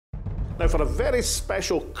Now, for a very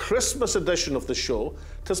special Christmas edition of the show,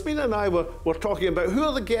 Tasmina and I were talking about who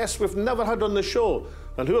are the guests we've never had on the show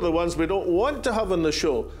and who are the ones we don't want to have on the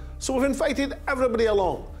show. So we've invited everybody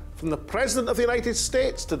along, from the President of the United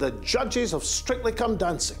States to the judges of Strictly Come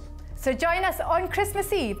Dancing. So join us on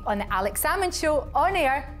Christmas Eve on the Alex Salmond Show, on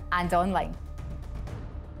air and online.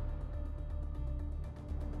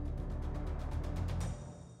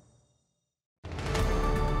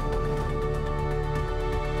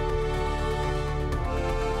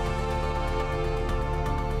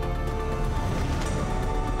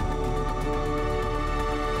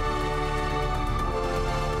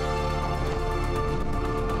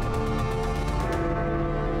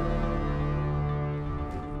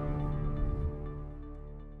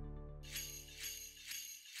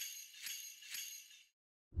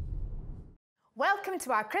 Welcome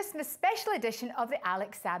to our Christmas special edition of the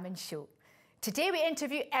Alex Salmond Show. Today we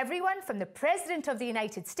interview everyone from the President of the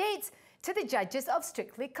United States to the judges of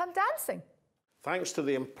Strictly Come Dancing. Thanks to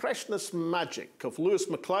the impressionist magic of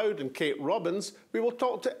MacLeod and Kate Robbins, we will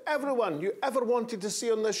talk to everyone you ever wanted to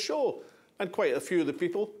see on this show, and quite a few of the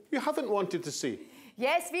people you haven't wanted to see.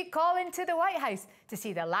 Yes, we call into the White House to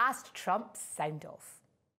see the last Trump sound-off.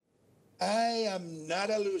 I am not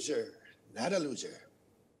a loser, not a loser.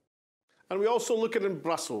 And we also look at in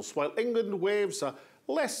Brussels, while England waves a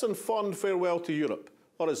less than fond farewell to Europe.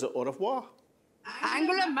 Or is it au revoir?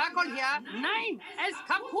 Angela Merkel here. Nein, es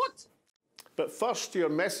kaputt. But first, your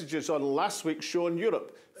messages on last week's show in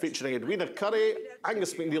Europe, featuring Edwina Currie,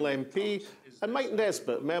 Angus MacNeil MP, and Mike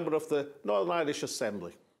Nesbitt, member of the Northern Irish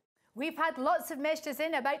Assembly. We've had lots of messages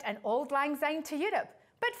in about an auld lang syne to Europe.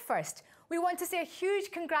 But first, we want to say a huge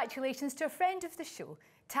congratulations to a friend of the show,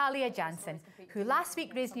 Talia Jansen, who last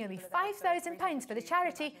week raised nearly £5,000 for the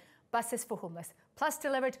charity Buses for Homeless, plus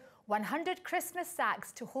delivered 100 Christmas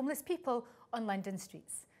sacks to homeless people on London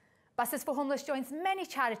streets. Buses for Homeless joins many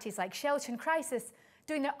charities like Shelter in Crisis,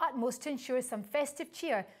 doing their utmost to ensure some festive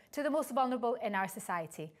cheer to the most vulnerable in our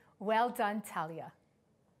society. Well done, Talia.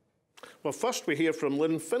 Well, first we hear from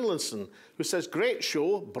Lynn Finlayson, who says, great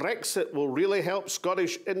show, Brexit will really help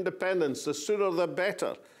Scottish independence, the sooner the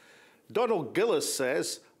better. Donald Gillis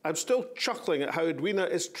says, I'm still chuckling at how Edwina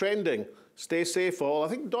is trending. Stay safe all. I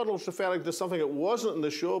think Donald's referring to something that wasn't in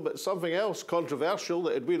the show, but something else controversial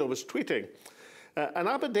that Edwina was tweeting. And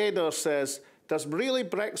Abedader says, does really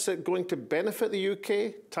Brexit going to benefit the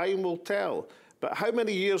UK? Time will tell. But how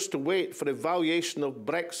many years to wait for evaluation of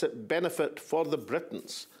Brexit benefit for the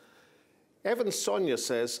Britons? Evan Sonia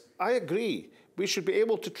says, I agree. We should be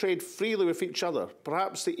able to trade freely with each other.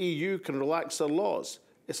 Perhaps the EU can relax their laws.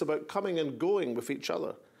 It's about coming and going with each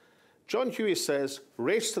other. John Huey says,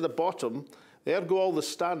 race to the bottom, there go all the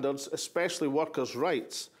standards, especially workers'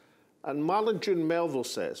 rights. And Marlon June Melville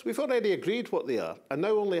says, we've already agreed what they are, and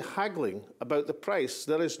now only haggling about the price.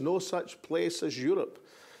 There is no such place as Europe.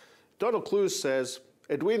 Donald Clues says,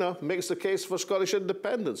 Edwina makes the case for Scottish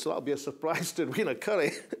independence. That'll be a surprise to Edwina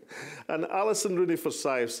Currie. And Alison Rooney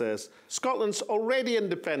Forsyth says, Scotland's already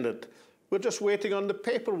independent. We're just waiting on the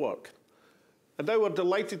paperwork. And now we're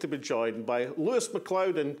delighted to be joined by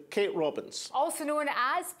MacLeod and Kate Robbins. Also known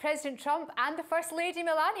as President Trump and the First Lady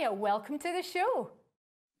Melania. Welcome to the show.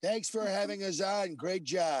 Thanks for having us on. Great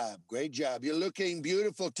job. Great job. You're looking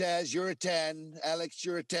beautiful, Taz. You're a 10. Alex,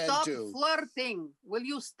 you're a 10 too. Stop flirting. Will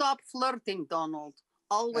you stop flirting, Donald?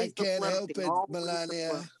 Always I can't help it,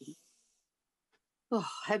 Melania. Oh,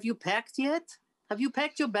 have you packed yet? Have you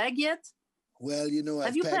packed your bag yet? Well, you know,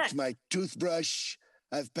 I've packed my toothbrush,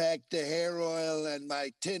 I've packed the hair oil, and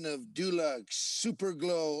my tin of Dulux Super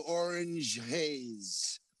Glow Orange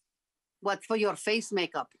Haze. What, for your face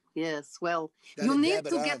makeup? Yes, well, you need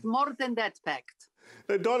to get more than that packed.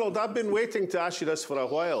 Now, Donald, I've been waiting to ask you this for a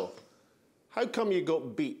while. How come you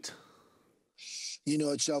got beat? You know,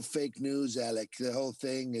 it's all fake news, Alec. The whole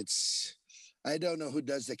thing, I don't know who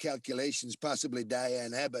does the calculations, possibly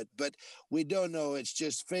Diane Abbott, but we don't know. It's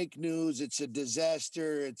just fake news. It's a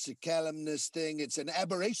disaster. It's a calumnious thing. It's an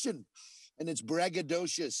aberration, and it's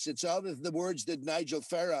braggadocious. It's all the words that Nigel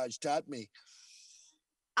Farage taught me.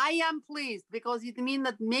 I am pleased because it means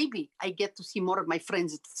that maybe I get to see more of my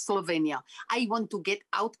friends in Slovenia. I want to get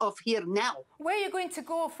out of here now. Where are you going to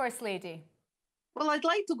go, First Lady? Well, I'd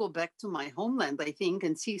like to go back to my homeland, I think,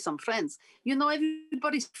 and see some friends. You know,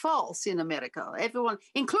 everybody's false in America. Everyone,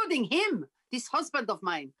 including him, this husband of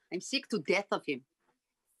mine. I'm sick to death of him.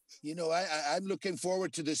 You know, I'm looking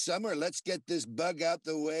forward to the summer. Let's get this bug out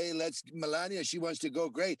the way. Melania, she wants to go,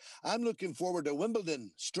 great. I'm looking forward to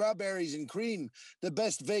Wimbledon, strawberries and cream, the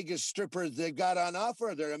best Vegas strippers they've got on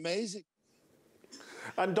offer. They're amazing.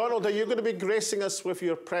 And Donald, are you going to be gracing us with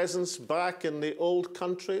your presence back in the old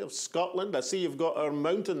country of Scotland? I see you've got our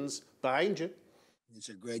mountains behind you. It's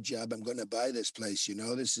a great job. I'm going to buy this place. You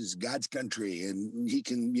know, this is God's country, and he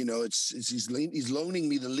can. You know, he's loaning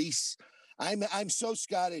me the lease. I'm so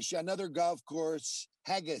Scottish. Another golf course,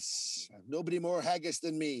 haggis. Nobody more haggis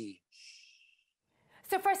than me.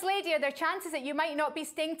 So, First Lady, are there chances that you might not be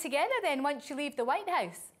staying together then once you leave the White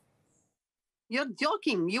House? You're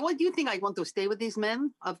joking. What do you think I want to stay with this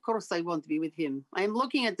man? Of course I want to be with him. I am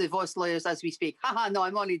looking at divorce lawyers as we speak. Haha, no,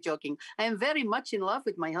 I'm only joking. I am very much in love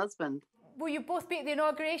with my husband. Will you both be at the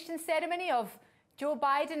inauguration ceremony of Joe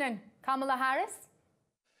Biden and Kamala Harris?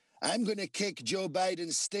 I'm going to kick Joe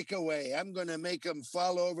Biden's stick away. I'm going to make him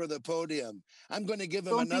fall over the podium. I'm going to give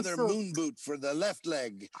him another moon boot for the left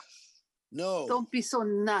leg. No. Don't be so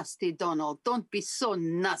nasty, Donald. Don't be so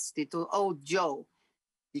nasty to old Joe.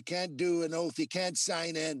 He can't do an oath. He can't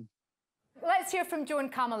sign in. Let's hear from Joe and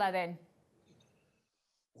Kamala then.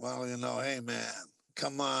 Well, you know, hey, man,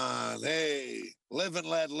 come on. Hey, live and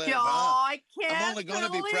let live, Joe, huh? I can't I'm only going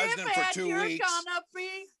to be president for 2 You're weeks. You're going to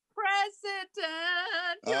be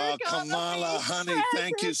president. Oh, Kamala, honey,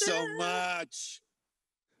 thank you so much.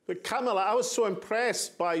 But Kamala, I was so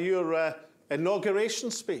impressed by your inauguration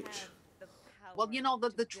speech. Well, you know,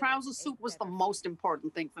 the trouser suit was the most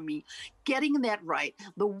important thing for me. Getting that right,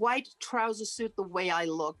 the white trouser suit, the way I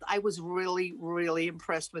looked, I was really, really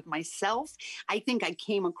impressed with myself. I think I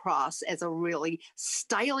came across as a really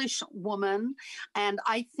stylish woman, and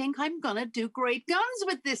I think I'm going to do great guns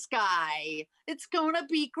with this guy. It's going to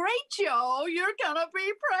be great, Joe. You're going to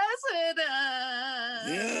be president.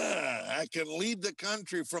 Yeah, I can lead the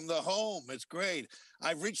country from the home. It's great.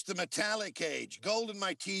 I've reached the metallic age, gold in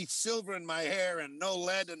my teeth, silver in my hair, and no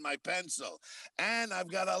lead in my pencil. And I've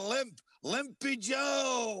got a limpy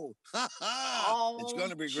Joe. Ha ha! Oh, it's going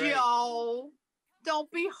to be great. Joe, don't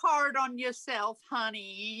be hard on yourself,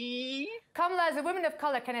 honey. Kamala, as a woman of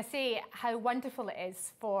colour, can I say how wonderful it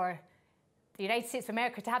is for the United States of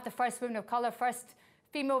America to have the first woman of colour, first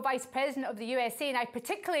female vice president of the USA. And I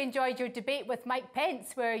particularly enjoyed your debate with Mike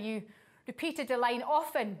Pence, where you repeated a line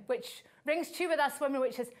often, which rings true with us women,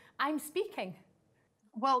 which is, I'm speaking.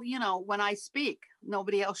 Well, you know, when I speak,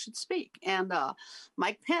 nobody else should speak. And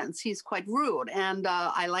Mike Pence, he's quite rude. And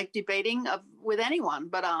I like debating with anyone,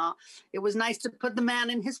 but it was nice to put the man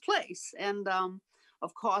in his place. And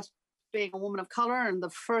of course, being a woman of color and the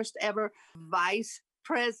first ever vice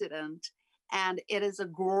president. And it is a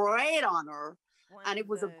great honor. And it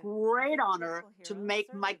was a great honor to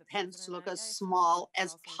make Mike Pence look as small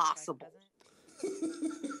as possible.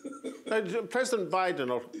 President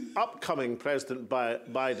Biden, or upcoming President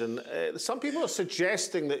Biden, some people are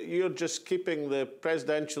suggesting that you're just keeping the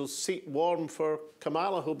presidential seat warm for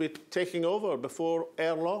Kamala, who'll be taking over before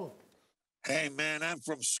ere long. Hey, man, I'm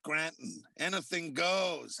from Scranton. Anything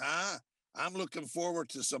goes, huh? I'm looking forward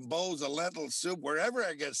to some bowls of lentil soup wherever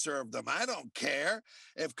I get served them. I don't care.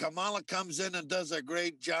 If Kamala comes in and does a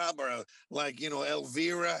great job, or like, you know,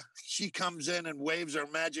 Elvira, she comes in and waves her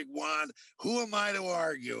magic wand, who am I to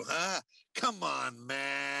argue, huh? Come on,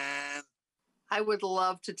 man. I would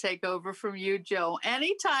love to take over from you, Joe.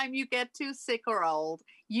 Anytime you get too sick or old,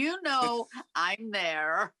 you know I'm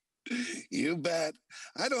there. You bet.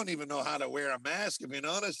 I don't even know how to wear a mask. If you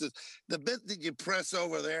notice, the bit that you press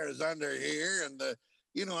over there is under here, and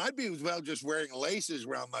you know, I'd be as well just wearing laces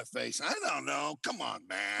around my face. I don't know. Come on,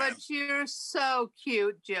 man. But you're so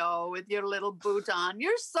cute, Joe, with your little boot on.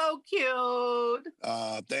 You're so cute.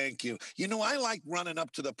 Thank you. You know, I like running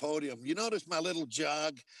up to the podium. You notice my little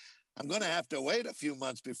jog? I'm going to have to wait a few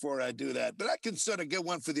months before I do that, but I can sort of get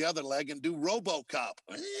one for the other leg and do RoboCop.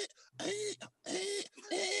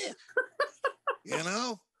 You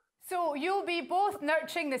know? So you'll be both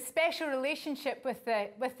nurturing the special relationship with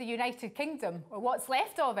the United Kingdom, or what's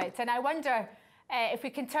left of it. And I wonder if we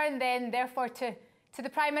can turn then, therefore, to the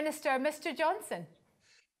Prime Minister, Mr. Johnson.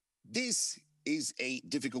 This is a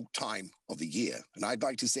difficult time of the year, and I'd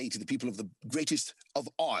like to say to the people of the greatest of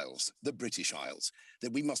isles, the British Isles,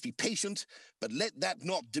 that we must be patient, but let that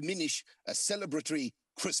not diminish a celebratory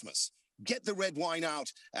Christmas. Get the red wine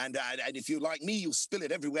out, and if you're like me, you'll spill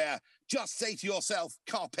it everywhere. Just say to yourself,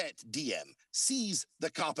 carpet diem. Seize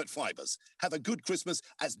the carpet fibers. Have a good Christmas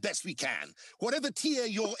as best we can. Whatever tier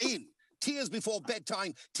you're in, tiers before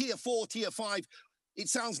bedtime, tier 4, tier 5, it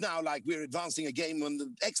sounds now like we're advancing a game on the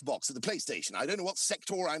Xbox or the PlayStation. I don't know what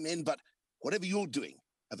sector I'm in, but whatever you're doing,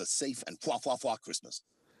 have a safe and fwa Christmas.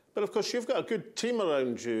 But of course, you've got a good team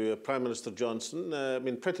around you, Prime Minister Johnson. I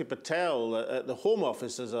mean, Priti Patel at the Home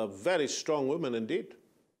Office is a very strong woman indeed.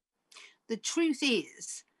 The truth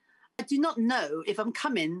is, I do not know if I'm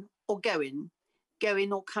coming or going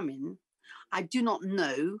going or coming. I do not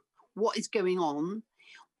know what is going on.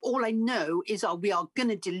 All I know is that we are going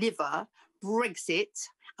to deliver Brexit,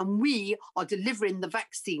 and we are delivering the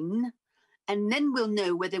vaccine, and then we'll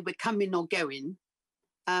know whether we're coming or going.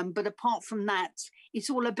 But apart from that, it's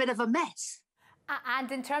all a bit of a mess.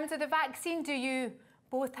 And in terms of the vaccine, do you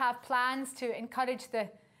both have plans to encourage the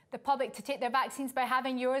public to take their vaccines by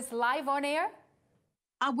having yours live on air?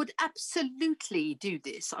 I would absolutely do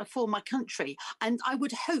this for my country. And I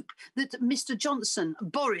would hope that Mr. Johnson,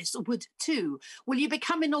 Boris, would too. Will you be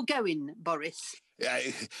coming or going, Boris?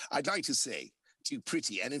 I'd like to say to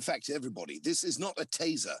Pretty, and in fact to everybody, this is not a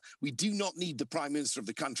taser. We do not need the Prime Minister of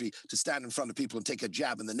the country to stand in front of people and take a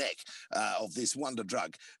jab in the neck of this wonder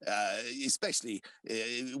drug, especially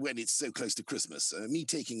when it's so close to Christmas. Me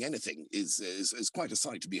taking anything is quite a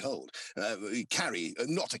sight to behold.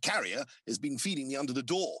 Not a carrier, has been feeding me under the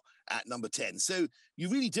door at number 10. So you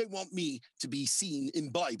really don't want me to be seen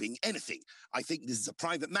imbibing anything. I think this is a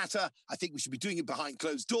private matter. I think we should be doing it behind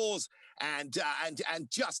closed doors and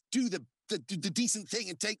just do the decent thing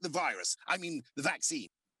and take the vaccine.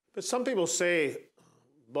 But some people say,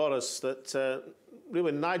 Boris, that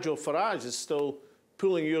really Nigel Farage is still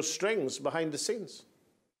pulling your strings behind the scenes.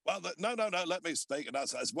 Well, no, let me speak. And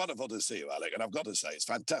it's wonderful to see you, Alec. And I've got to say, it's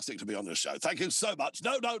fantastic to be on the show. Thank you so much.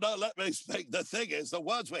 No, let me speak. The thing is, the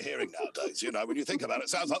words we're hearing nowadays, you know, when you think about it,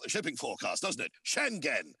 sounds like the shipping forecast, doesn't it?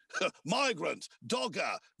 Schengen, migrant,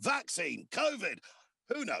 dogger, vaccine, COVID.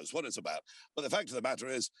 Who knows what it's about? But the fact of the matter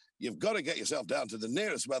is, you've got to get yourself down to the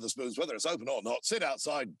nearest Wetherspoons, whether it's open or not, sit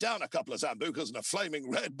outside, down a couple of Sambucas and a flaming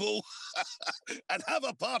Red Bull, and have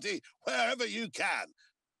a party wherever you can,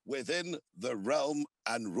 within the realm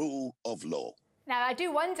and rule of law. Now, I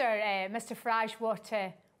do wonder, Mr. Farage, what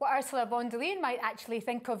Ursula von der Leyen might actually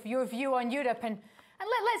think of your view on Europe. And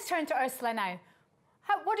let's turn to Ursula now.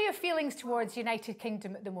 What are your feelings towards United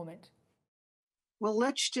Kingdom at the moment? Well,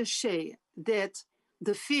 let's just say that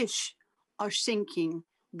the fish are sinking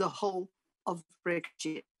the whole of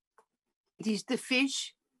Brexit. It is the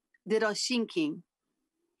fish that are sinking.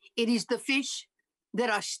 It is the fish that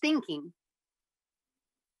are stinking.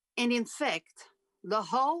 And in fact, the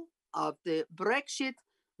whole of the Brexit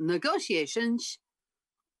negotiations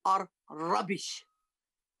are rubbish.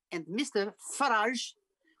 And Mr. Farage,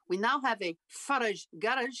 we now have a Farage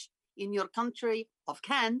garage in your country of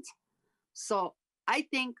Kent. So I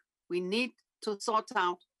think we need to sort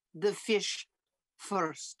out the fish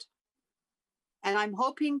first. And I'm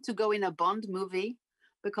hoping to go in a Bond movie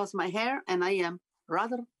because my hair and I am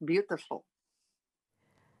rather beautiful.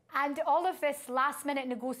 And all of this last-minute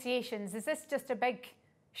negotiations, is this just a big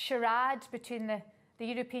charade between the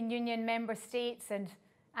European Union member states and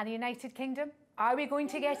the United Kingdom? Are we going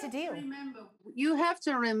to get a deal? You have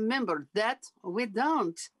to remember that we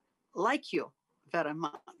don't like you very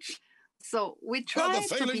much. So we try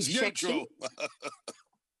to be sexy.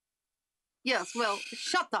 Yes, well,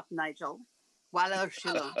 shut up, Nigel, while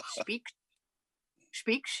Ursula speaks.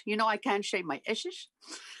 You know I can't shave my ashes.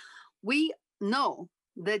 We know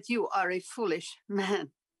that you are a foolish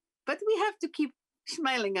man, but we have to keep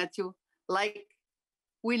smiling at you like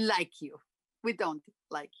we like you. We don't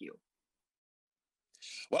like you.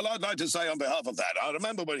 Well, I'd like to say on behalf of that, I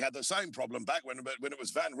remember we had the same problem back when it was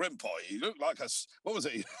Van Rompuy. You look like what was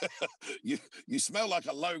it? you smell like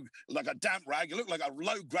a damp rag. You look like a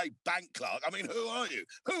low-grade bank clerk. I mean, who are you?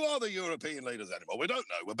 Who are the European leaders anymore? We don't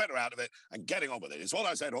know. We're better out of it and getting on with it. It's what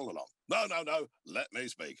I said all along. No, let me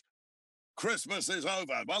speak. Christmas is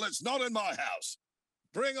over. Well, it's not in my house.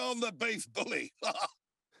 Bring on the beef bully.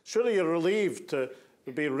 Surely you're relieved to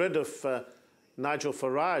be rid of Nigel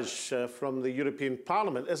Farage from the European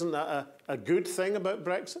Parliament. Isn't that a good thing about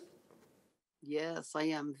Brexit? Yes, I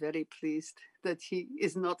am very pleased that he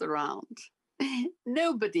is not around.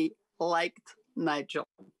 Nobody liked Nigel.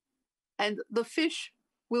 And the fish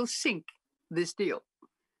will sink this deal.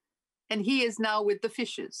 And he is now with the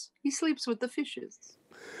fishes. He sleeps with the fishes.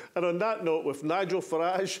 And on that note, with Nigel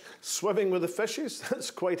Farage swimming with the fishes,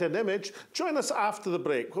 that's quite an image. Join us after the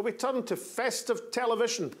break, where we turn to festive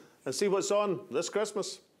television and see what's on this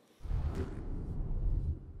Christmas.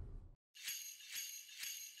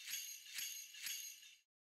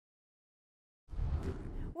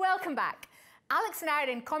 Welcome back. Alex and I are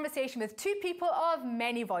in conversation with two people of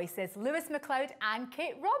many voices, Lewis MacLeod and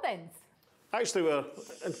Kate Robbins. Actually, we're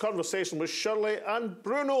in conversation with Shirley and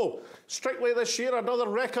Bruno. Strictly this year, another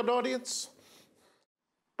record audience.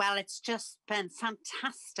 Well, it's just been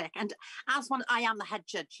fantastic. And I am the head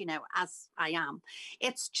judge, you know, as I am.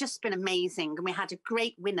 It's just been amazing. And we had a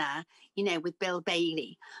great winner, you know, with Bill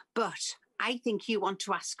Bailey. But I think you want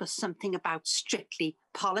to ask us something about Strictly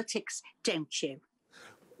Politics, don't you?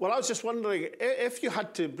 Well, I was just wondering, if you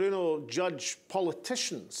had to, Bruno, judge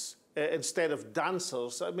politicians instead of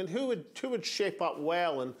dancers, I mean, who would shape up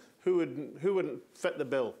well and who wouldn't fit the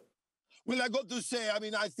bill? Well, I got to say, I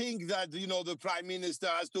mean, I think that, you know, the Prime Minister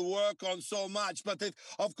has to work on so much, but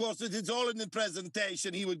of course, if it's all in the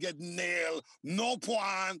presentation, he would get nil, no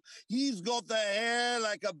point. He's got the hair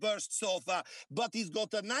like a burst sofa, but he's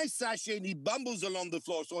got a nice sachet and he bumbles along the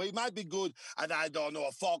floor, so he might be good at, I don't know,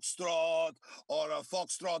 a foxtrot or a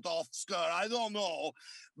foxtrot off-skirt, I don't know.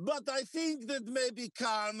 But I think that maybe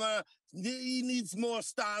Karma, he needs more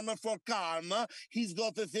stamina for Karma. He's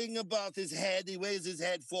got a thing about his head. He weighs his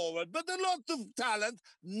head forward. But a lot of talent,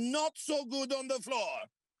 not so good on the floor.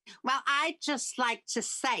 Well, I'd just like to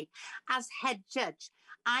say, as head judge,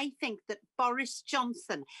 I think that Boris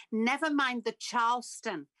Johnson, never mind the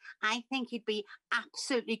Charleston, I think he'd be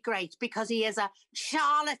absolutely great because he is a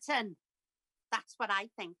charlatan. That's what I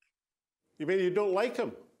think. You mean you don't like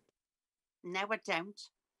him? No, I don't.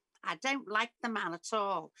 I don't like the man at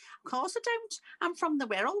all. Of course I don't. I'm from the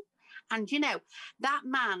Wirral. And, you know, that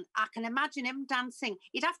man, I can imagine him dancing.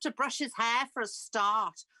 He'd have to brush his hair for a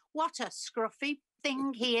start. What a scruffy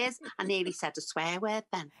thing he is. I nearly said a swear word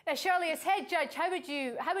then. Now, Shirley, as head judge, how would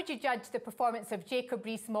you judge the performance of Jacob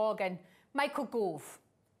Rees-Mogg and Michael Gove?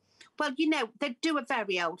 Well, you know, they'd do a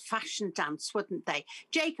very old-fashioned dance, wouldn't they?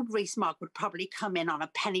 Jacob Rees-Mogg would probably come in on a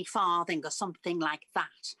penny farthing or something like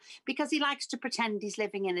that, because he likes to pretend he's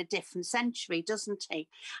living in a different century, doesn't he?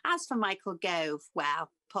 As for Michael Gove,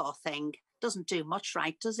 well, poor thing, doesn't do much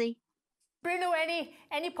right, does he? Bruno,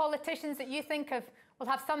 any politicians that you think of will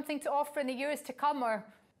have something to offer in the years to come, or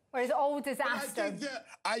is it all disaster?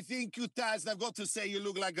 I think you, Taz, I've got to say you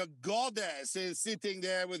look like a goddess sitting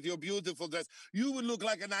there with your beautiful dress. You would look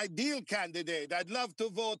like an ideal candidate. I'd love to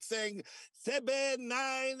vote saying, 7,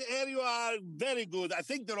 9, here you are, very good. I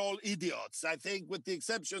think they're all idiots. I think with the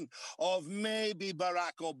exception of maybe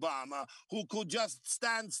Barack Obama, who could just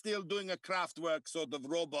stand still doing a Kraftwerk sort of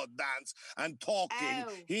robot dance and talking.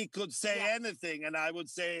 Oh, he could say anything, and I would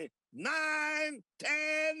say, 9,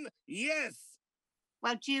 10, yes.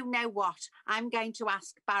 Well, do you know what? I'm going to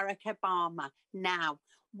ask Barack Obama now.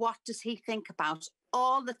 What does he think about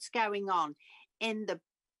all that's going on in the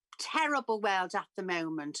terrible world at the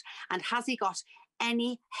moment? And has he got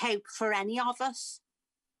any hope for any of us?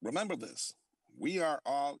 Remember this. We are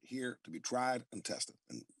all here to be tried and tested.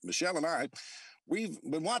 And Michelle and I, we've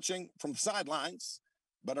been watching from the sidelines,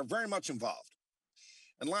 but are very much involved.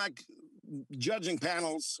 And like judging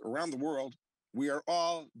panels around the world, we are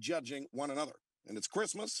all judging one another. And it's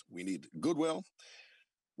Christmas. We need goodwill.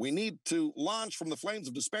 We need to launch from the flames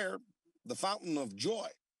of despair the fountain of joy.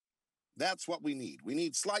 That's what we need. We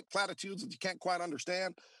need slight platitudes that you can't quite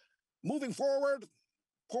understand. Moving forward,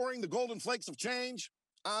 pouring the golden flakes of change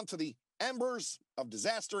onto the embers of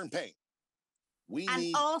disaster and pain. We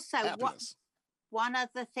need also, happiness. One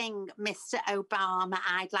other thing, Mr. Obama,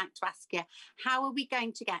 I'd like to ask you, how are we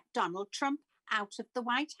going to get Donald Trump out of the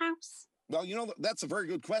White House? Well, you know, that's a very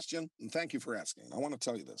good question, and thank you for asking. I want to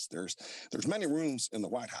tell you this. There's many rooms in the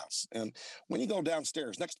White House, and when you go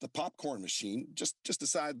downstairs next to the popcorn machine, just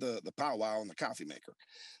beside the powwow and the coffee maker,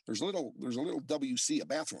 there's a little WC, a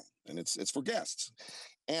bathroom, and it's for guests.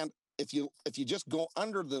 And if you just go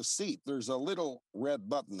under the seat, there's a little red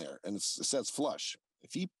button there, and it says flush.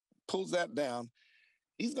 If he pulls that down,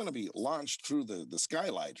 he's going to be launched through the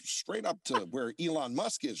skylight straight up to where Elon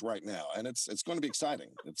Musk is right now, and it's going to be exciting.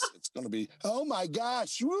 It's going to be, oh my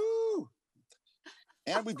gosh, woo!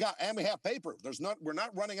 And we have paper. We're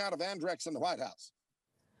not running out of Andrex in the White House.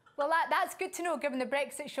 Well, that's good to know, given the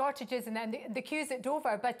Brexit shortages and the queues at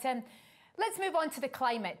Dover. But let's move on to the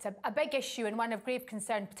climate, a big issue and one of grave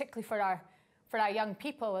concern, particularly for our young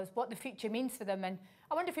people, is what the future means for them. And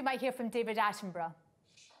I wonder if we might hear from David Attenborough.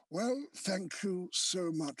 Well, thank you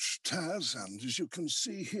so much, Taz. And as you can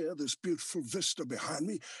see here, this beautiful vista behind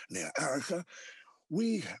me near Arica,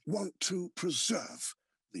 we want to preserve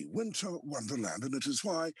the winter wonderland. And it is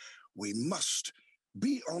why we must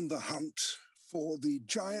be on the hunt for the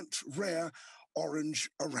giant rare orange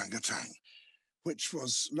orangutan, which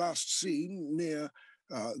was last seen near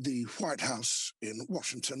the White House in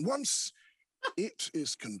Washington. Once it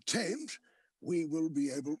is contained, we will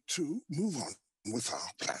be able to move on with our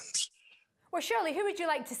plans. Well, Shirley, who would you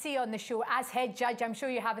like to see on the show as head judge? I'm sure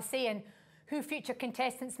you have a say in who future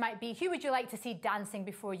contestants might be. Who would you like to see dancing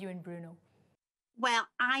before you and Bruno? Well,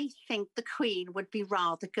 I think the Queen would be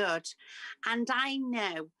rather good. And I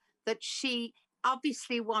know that she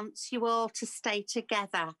obviously wants you all to stay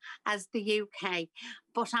together as the UK.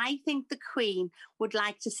 But I think the Queen would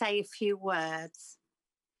like to say a few words.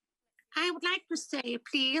 I would like to say,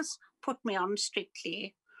 please put me on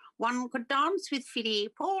Strictly. One could dance with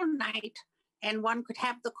Philippe all night, and one could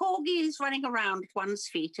have the corgis running around at one's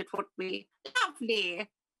feet. It would be lovely.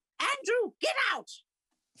 Andrew, get out!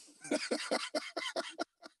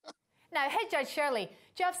 Now, Head Judge Shirley,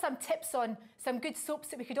 do you have some tips on some good soaps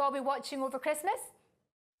that we could all be watching over Christmas?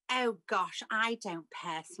 Oh, gosh, I don't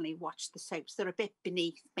personally watch the soaps. They're a bit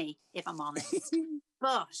beneath me, if I'm honest.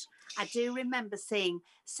 But I do remember seeing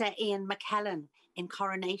Sir Ian McKellen in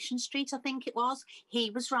Coronation Street, I think it was. He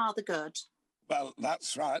was rather good. Well,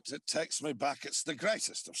 that's right. It takes me back. It's the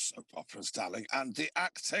greatest of soap operas, darling, and the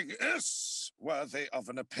acting is worthy of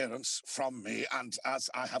an appearance from me. And as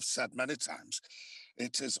I have said many times,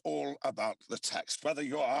 it is all about the text. Whether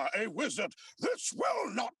you are a wizard, this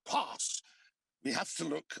will not pass. We have to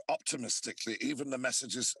look optimistically, even the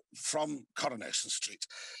messages from Coronation Street.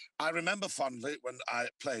 I remember fondly when I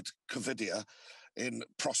played Covidia in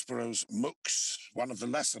Prospero's Mooks, one of the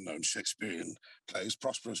lesser-known Shakespearean plays,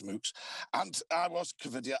 Prospero's Mooks, and I was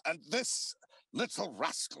Covidia, and this little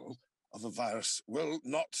rascal of a virus will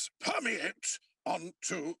not permeate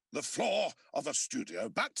onto the floor of a studio.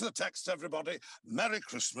 Back to the text, everybody. Merry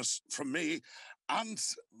Christmas from me and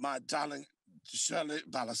my darling Shirley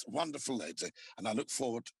Ballas, wonderful lady, and I look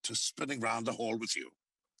forward to spinning round the hall with you.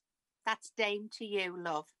 That's Dame to you,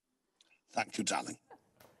 love. Thank you, darling.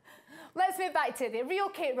 Let's move back to the real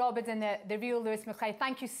Kate Robbins and the real Lewis MacLeod.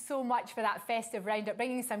 Thank you so much for that festive roundup,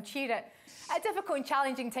 bringing some cheer at a difficult and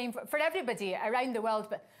challenging time for everybody around the world.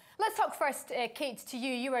 But let's talk first, Kate, to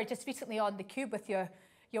you. You were just recently on the Cube with your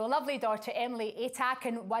lovely daughter, Emily Atack,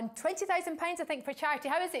 and won £20,000, I think, for charity.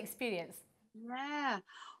 How was the experience? Yeah.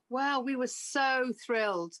 Well, we were so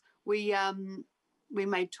thrilled. We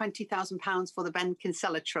made £20,000 for the Ben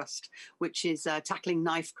Kinsella Trust, which is tackling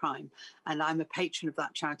knife crime, and I'm a patron of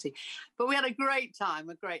that charity. But we had a great time,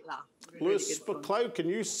 a great laugh. Lewis MacLeod, can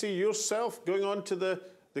you see yourself going on to the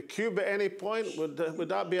Cube at any point? Would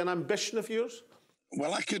that be an ambition of yours?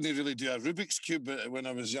 Well, I couldn't really do a Rubik's Cube when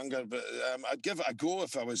I was younger, but I'd give it a go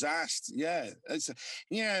if I was asked. Yeah,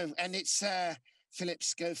 and it's Philip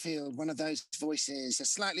Schofield, one of those voices, a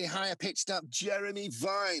slightly higher pitched up Jeremy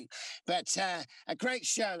Vine, but a great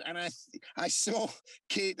show. And I saw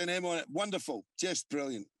Kate and Emma on it. Wonderful, just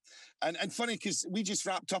brilliant. And funny because we just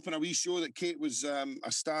wrapped up on a wee show that Kate was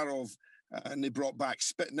a star of, and they brought back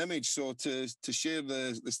Spitting Image. So to share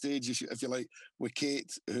the stage, if you like, with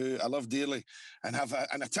Kate, who I love dearly, and have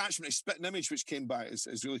an attachment to Spitting Image, which came back,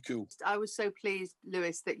 is really cool. I was so pleased,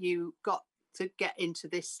 Lewis, that you got to get into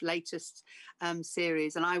this latest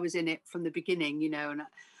series, and I was in it from the beginning, you know, and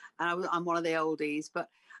I'm one of the oldies, but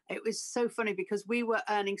it was so funny because we were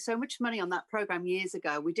earning so much money on that program years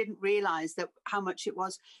ago. We didn't realize that how much it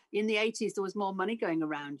was. In the 80s, there was more money going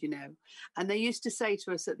around, you know, and they used to say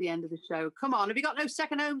to us at the end of the show, come on, have you got no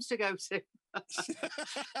second homes to go to?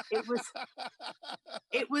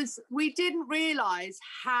 We didn't realize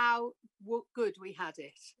how good we had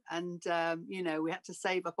it, and you know, we had to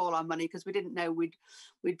save up all our money because we didn't know we'd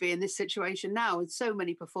be in this situation now with so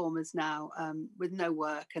many performers now, with no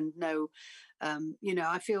work and no you know,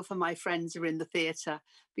 I feel for my friends who are in the theatre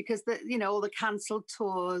because you know, all the cancelled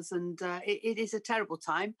tours, and it is a terrible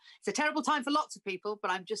time. It's a terrible time for lots of people,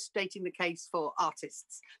 but I'm just stating the case for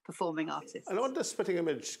artists, performing artists. And on the Spitting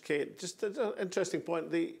Image, Kate, just an interesting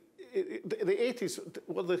point. The 80s,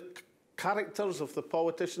 were the characters of the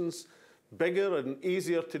politicians bigger and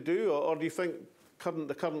easier to do, or do you think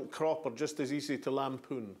the current crop are just as easy to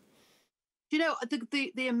lampoon? You know,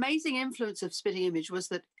 the amazing influence of Spitting Image was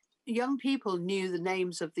that young people knew the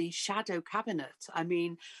names of the shadow cabinet. I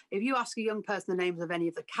mean, if you ask a young person the names of any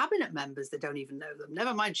of the cabinet members, they don't even know them,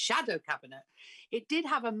 never mind shadow cabinet. It did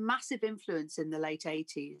have a massive influence in the late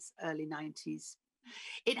 80s, early 90s.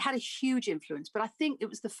 It had a huge influence, but I think it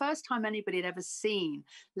was the first time anybody had ever seen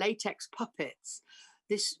latex puppets,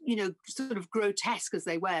 this, you know, sort of grotesque as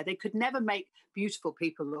they were. They could never make beautiful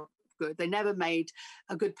people look good. They never made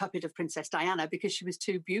a good puppet of Princess Diana because she was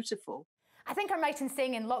too beautiful. I think I'm right in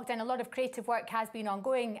saying in lockdown a lot of creative work has been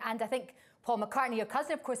ongoing, and I think Paul McCartney, your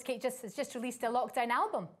cousin, of course, Kate, has just released a lockdown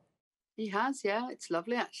album. He has, yeah. It's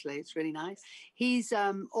lovely, actually. It's really nice. He's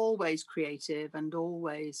always creative and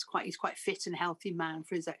always he's quite fit and healthy man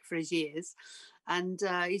for his years, and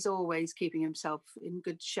he's always keeping himself in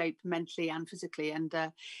good shape mentally and physically, and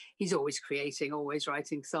he's always creating, always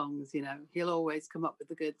writing songs. You know, he'll always come up with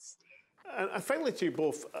the goods. And finally to you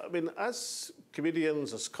both, I mean, as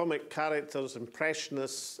comedians, as comic characters,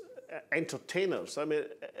 impressionists, entertainers, I mean,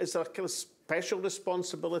 is there a kind of special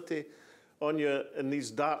responsibility on you in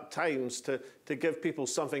these dark times to give people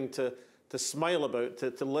something to smile about,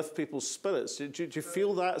 to lift people's spirits? Do you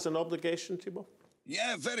feel that as an obligation to you both?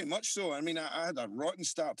 Yeah, very much so. I mean, I had a rotten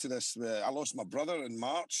start to this. I lost my brother in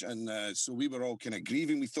March, and so we were all kind of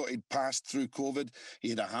grieving. We thought he'd passed through COVID. He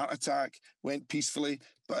had a heart attack, went peacefully,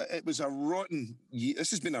 but it was a rotten year.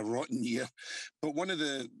 This has been a rotten year. But one of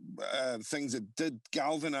the things that did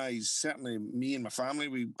galvanise certainly me and my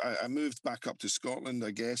family, I moved back up to Scotland,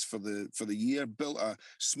 I guess, for the year. Built a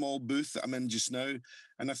small booth that I'm in just now.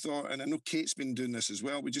 And I thought, and I know Kate's been doing this as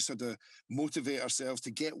well, we just had to motivate ourselves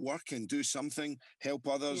to get working, do something, help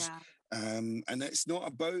others. Yeah. And it's not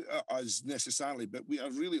about us necessarily, but we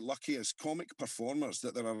are really lucky as comic performers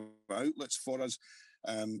that there are outlets for us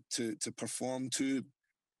to perform to.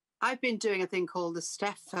 I've been doing a thing called the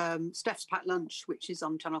Steph's Packed Lunch, which is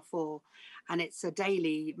on Channel 4, and it's a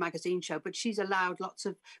daily magazine show. But she's allowed lots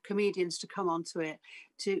of comedians to come onto it,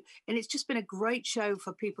 and it's just been a great show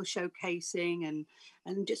for people showcasing and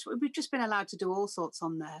we've just been allowed to do all sorts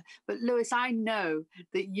on there. But Lewis, I know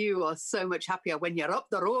that you are so much happier when you're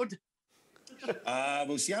up the road.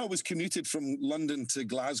 Well, see, I was commuted from London to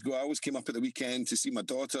Glasgow. I always came up at the weekend to see my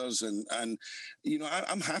daughters, and you know,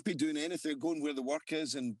 I'm happy doing anything, going where the work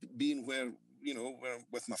is and being where, you know, where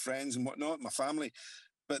with my friends and whatnot, my family.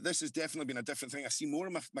 But this has definitely been a different thing. I see more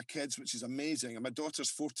of my kids, which is amazing. And my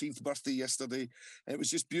daughter's 14th birthday yesterday. And it was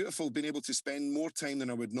just beautiful being able to spend more time than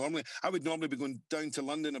I would normally. I would normally be going down to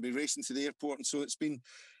London. I'd be racing to the airport. And so it's been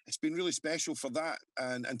really special for that.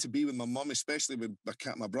 And to be with my mum, especially with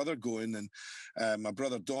my brother going and my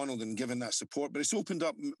brother Donald and giving that support. But it's opened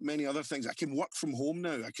up many other things. I can work from home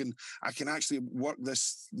now. I can actually work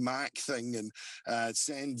this Mac thing and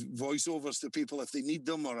send voiceovers to people if they need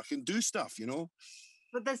them, or I can do stuff, you know.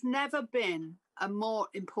 But there's never been a more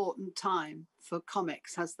important time for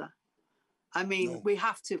comics, has there? I mean, No. we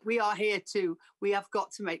have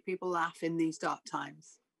got to make people laugh in these dark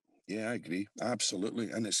times. Yeah, I agree.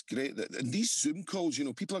 Absolutely. And it's great that and these Zoom calls, you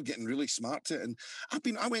know, people are getting really smart at it. And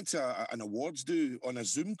I went to an awards do on a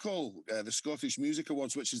Zoom call, the Scottish Music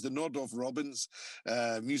Awards, which is the nod of Robbins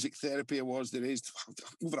Music Therapy Awards. They raised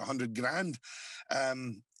over 100 grand.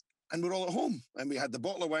 And we're all at home, and we had the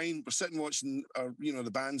bottle of wine. We're sitting watching the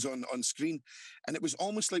bands on screen, and it was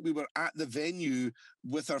almost like we were at the venue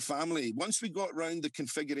with our family. Once we got round the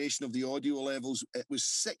configuration of the audio levels, it was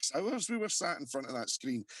 6 hours we were sat in front of that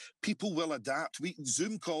screen. People will adapt.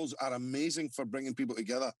 Zoom calls are amazing for bringing people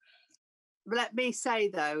together. Let me say,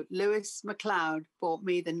 though, Lewis MacLeod bought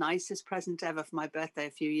me the nicest present ever for my birthday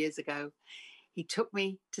a few years ago. He took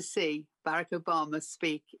me to see Barack Obama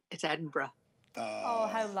speak at Edinburgh. Oh,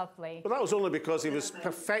 how lovely. But that was only because he was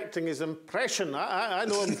perfecting his impression. I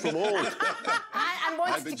know him from old. And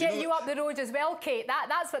wanted to get you up the road as well, Kate.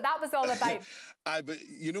 That's what that was all about. But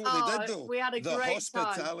you know what they did, though? We had a great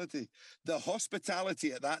time. The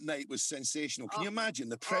hospitality at that night was sensational. Can you imagine?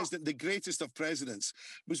 The president, the greatest of presidents,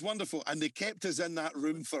 was wonderful. And they kept us in that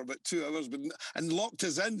room for about 2 hours and locked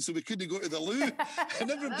us in so we couldn't go to the loo.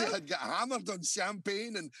 And everybody had got hammered on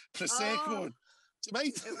champagne and Prosecco.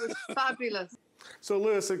 It was fabulous. So,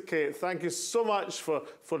 Lewis and Kate, thank you so much for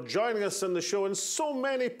joining us in the show in so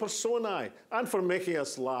many personae and for making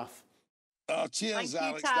us laugh. Oh, cheers,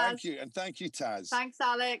 Alex. Thank you. And thank you, Taz. Thanks,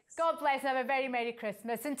 Alex. God bless and have a very Merry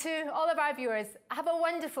Christmas. And to all of our viewers, have a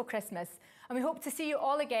wonderful Christmas. And we hope to see you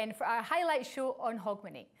all again for our highlight show on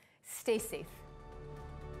Hogmanay. Stay safe.